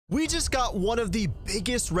We just got one of the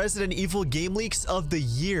biggest Resident Evil game leaks of the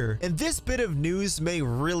year, and this bit of news may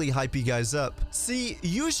really hype you guys up. See,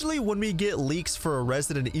 usually when we get leaks for a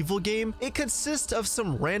Resident Evil game, it consists of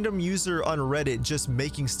some random user on Reddit just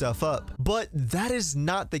making stuff up. But that is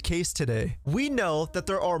not the case today. We know that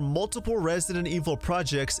there are multiple Resident Evil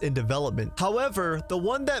projects in development. However, the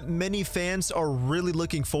one that many fans are really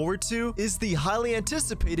looking forward to is the highly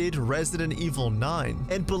anticipated Resident Evil 9.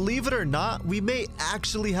 And believe it or not, we may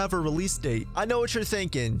actually have a release date. I know what you're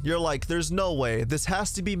thinking. You're like, there's no way. This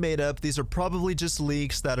has to be made up. These are probably just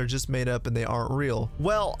leaks that are just made up and they aren't real.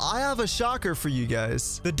 Well, I have a shocker for you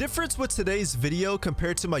guys. The difference with today's video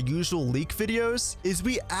compared to my usual leak videos is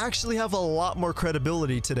we actually have a lot more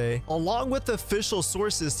credibility today, along with official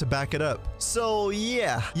sources to back it up. So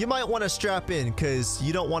yeah, you might want to strap in because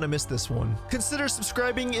you don't want to miss this one. Consider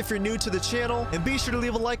subscribing if you're new to the channel, and be sure to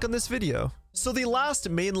leave a like on this video. So the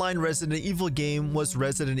last mainline Resident Evil game was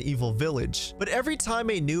Resident Evil Village, but every time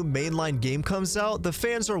a new mainline game comes out, the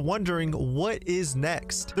fans are wondering what is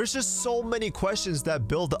next. There's just so many questions that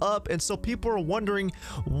build up, and so people are wondering,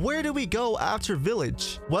 where do we go after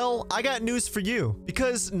Village? Well, I got news for you,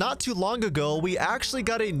 because not too long ago, we actually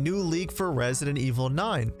got a new leak for Resident Evil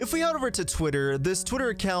 9. If we head over to Twitter, this Twitter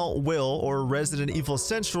account Will, or Resident Evil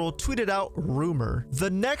Central, tweeted out rumor. The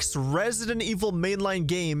next Resident Evil mainline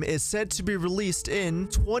game is said to be released in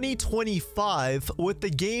 2025, with the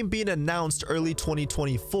game being announced early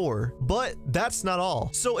 2024. But that's not all.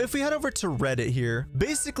 So if we head over to Reddit here,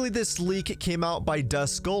 basically this leak came out by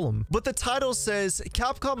Dust Golem, but the title says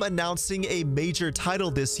Capcom announcing a major title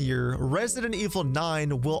this year. Resident Evil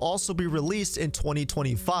 9 will also be released in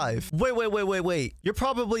 2025. Wait. You're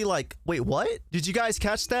probably like, wait, what? Did you guys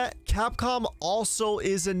catch that? Capcom also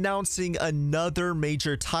is announcing another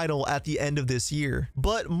major title at the end of this year,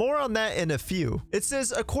 but more on that in a few. It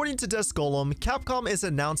says, according to Dust Golem, Capcom is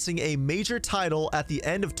announcing a major title at the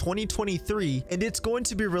end of 2023, and it's going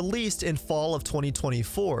to be released in fall of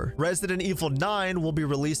 2024. Resident Evil 9 will be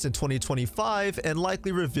released in 2025 and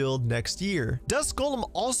likely revealed next year. Dust Golem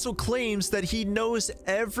also claims that he knows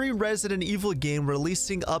every Resident Evil game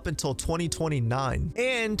releasing up until 2029,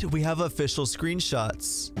 and we have official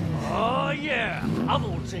screenshots. Oh yeah, I'm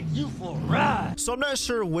gonna take you for a ride. So I'm not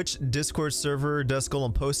sure which Discord server Dust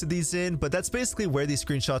Golem posted these in, but that's basically where these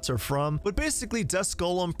screenshots are from. But basically, Dust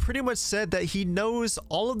Golem pretty much said that he knows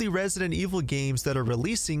all of the Resident Evil games that are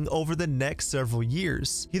releasing over the next several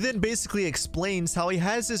years. He then basically explains how he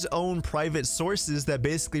has his own private sources that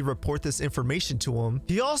basically report this information to him.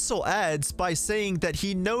 He also adds by saying that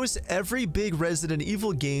he knows every big Resident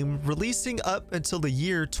Evil game releasing up until the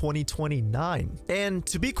year 2029. And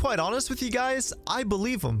to be quite honest with you guys, I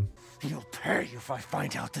believe him. You'll pay if I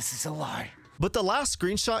find out this is a lie. But the last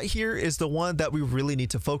screenshot here is the one that we really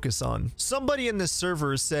need to focus on. Somebody in this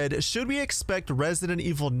server said, should we expect Resident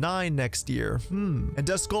Evil 9 next year? And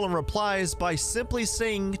Dust Golem replies by simply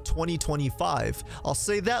saying 2025. I'll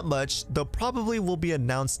say that much, though probably will be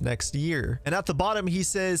announced next year. And at the bottom he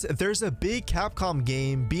says, there's a big Capcom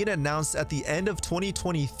game being announced at the end of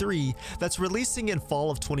 2023 that's releasing in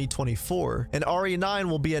fall of 2024. And RE9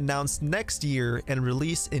 will be announced next year and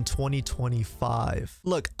release in 2025.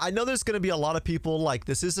 Look, I know there's going to be a lot of people like,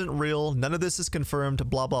 this isn't real, none of this is confirmed,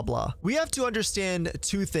 blah blah blah. We have to understand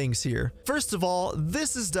two things here. First of all,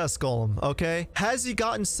 this is Dust Golem, okay? Has he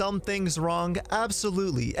gotten some things wrong?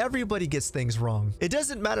 Absolutely. Everybody gets things wrong. It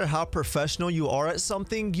doesn't matter how professional you are at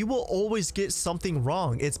something, you will always get something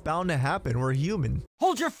wrong. It's bound to happen. We're human.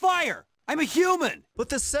 Hold your fire! I'm a human! But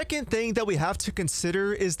the second thing that we have to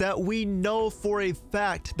consider is that we know for a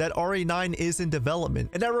fact that RE9 is in development.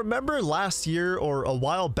 And I remember last year or a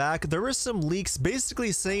while back, there were some leaks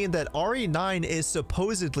basically saying that RE9 is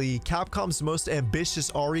supposedly Capcom's most ambitious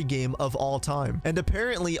RE game of all time. And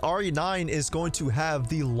apparently RE9 is going to have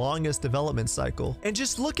the longest development cycle. And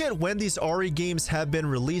just look at when these RE games have been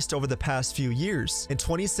released over the past few years. In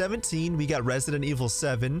 2017, we got Resident Evil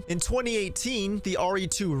 7. In 2018, the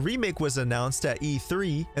RE2 remake was announced at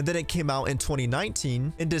E3, and then it came out in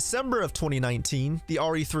 2019. In December of 2019, the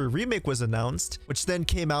RE3 remake was announced, which then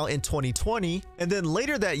came out in 2020, and then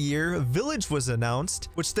later that year, Village was announced,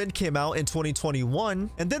 which then came out in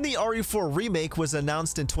 2021, and then the RE4 remake was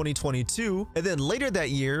announced in 2022, and then later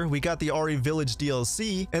that year, we got the RE Village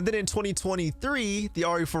DLC, and then in 2023, the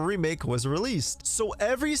RE4 remake was released. So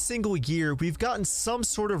every single year, we've gotten some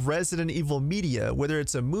sort of Resident Evil media, whether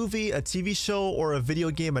it's a movie, a TV show, or a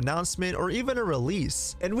video game announcement. announcement or even a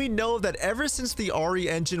release. And we know that ever since the RE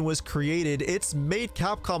engine was created, it's made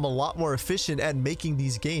Capcom a lot more efficient at making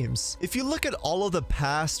these games. If you look at all of the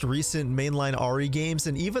past recent mainline RE games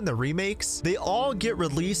and even the remakes, they all get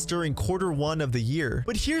released during Q1 of the year.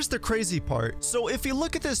 But here's the crazy part. So if you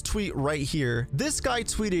look at this tweet right here, this guy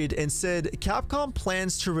tweeted and said Capcom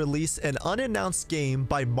plans to release an unannounced game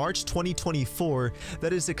by March 2024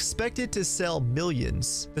 that is expected to sell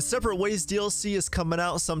millions. The Separate Ways DLC is coming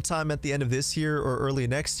out sometime at the end of this year or early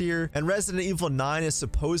next year, and Resident Evil 9 is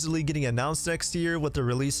supposedly getting announced next year with the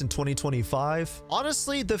release in 2025.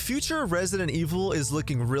 Honestly, the future of Resident Evil is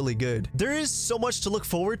looking really good. There is so much to look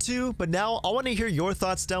forward to, but now I want to hear your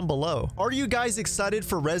thoughts down below. Are you guys excited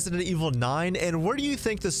for Resident Evil 9, and where do you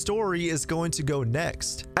think the story is going to go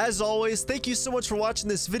next? As always, thank you so much for watching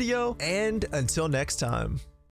this video, and until next time.